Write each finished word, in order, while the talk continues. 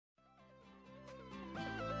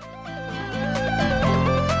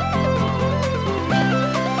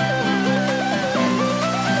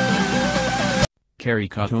Kerry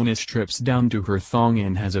Katona strips down to her thong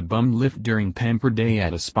and has a bum lift during pamper day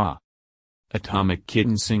at a spa. Atomic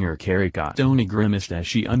Kitten singer Kerry Katona grimaced as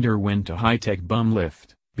she underwent a high-tech bum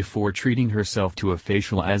lift, before treating herself to a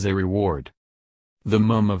facial as a reward. The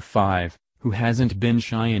mum of 5, who hasn't been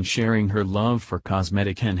shy in sharing her love for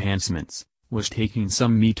cosmetic enhancements, was taking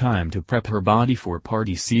some me time to prep her body for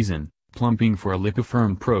party season, plumping for a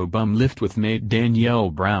Lipofirm Pro Bum Lift with mate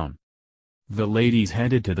Danielle Brown. The ladies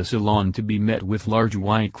headed to the salon to be met with large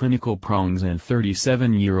white clinical prongs, and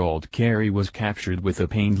 37-year-old Kerry was captured with a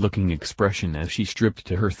pained-looking expression as she stripped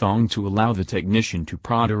to her thong to allow the technician to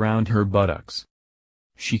prod around her buttocks.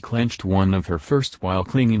 She clenched one of her fists while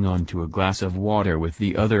clinging onto a glass of water with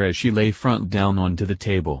the other as she lay front down onto the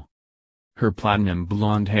table. Her platinum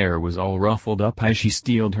blonde hair was all ruffled up as she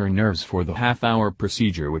steeled her nerves for the half-hour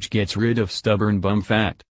procedure which gets rid of stubborn bum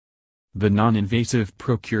fat. The non-invasive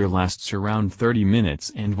procedure lasts around 30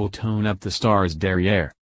 minutes and will tone up the star's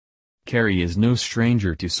derriere. Kerry is no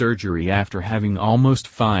stranger to surgery after having almost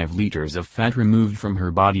 5 liters of fat removed from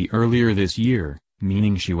her body earlier this year,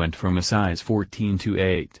 meaning she went from a size 14 to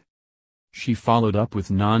 8. She followed up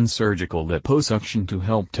with non-surgical liposuction to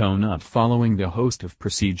help tone up following the host of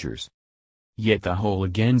procedures. Yet the whole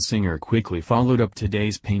again singer quickly followed up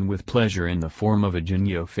today's pain with pleasure in the form of a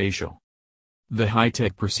geniofacial. The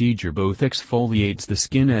high-tech procedure both exfoliates the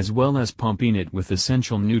skin as well as pumping it with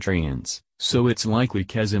essential nutrients, so it's likely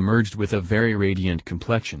Kez emerged with a very radiant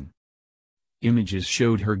complexion. Images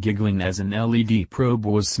showed her giggling as an LED probe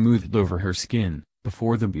was smoothed over her skin,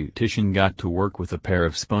 before the beautician got to work with a pair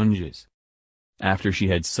of sponges. After she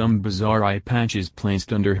had some bizarre eye patches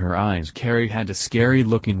placed under her eyes, Kerry had a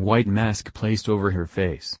scary-looking white mask placed over her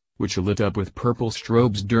face, which lit up with purple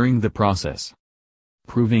strobes during the process.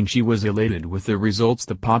 Proving she was elated with the results,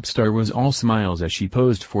 the pop star was all smiles as she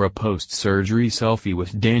posed for a post-surgery selfie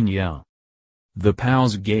with Danielle. The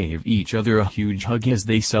pals gave each other a huge hug as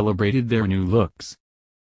they celebrated their new looks.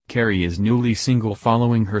 Kerry is newly single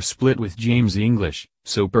following her split with James English,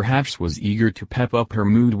 so perhaps was eager to pep up her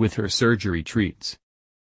mood with her surgery treats.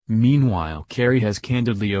 Meanwhile, Kerry has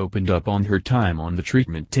candidly opened up on her time on the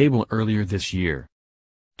treatment table earlier this year.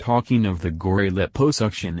 Talking of the gory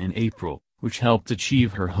liposuction in April, which helped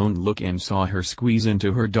achieve her honed look and saw her squeeze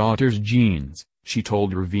into her daughter's jeans, she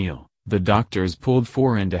told Reveal, "The doctors pulled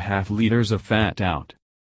 4.5 liters of fat out.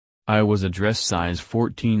 I was a dress size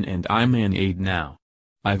 14 and I'm an 8 now.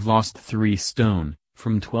 I've lost 3 stone,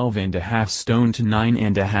 from 12.5 stone to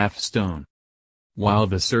 9.5 stone." While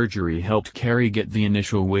the surgery helped Kerry get the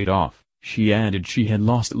initial weight off, she added she had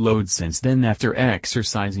lost loads since then after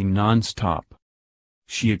exercising non-stop.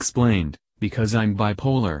 She explained, "Because I'm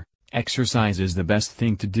bipolar, exercise is the best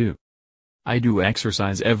thing to do. I do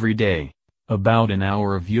exercise every day, about an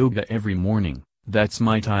hour of yoga every morning. That's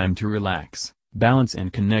my time to relax, balance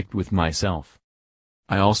and connect with myself.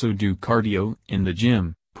 I also do cardio in the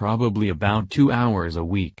gym, probably about 2 hours a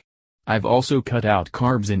week. I've also cut out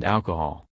carbs and alcohol.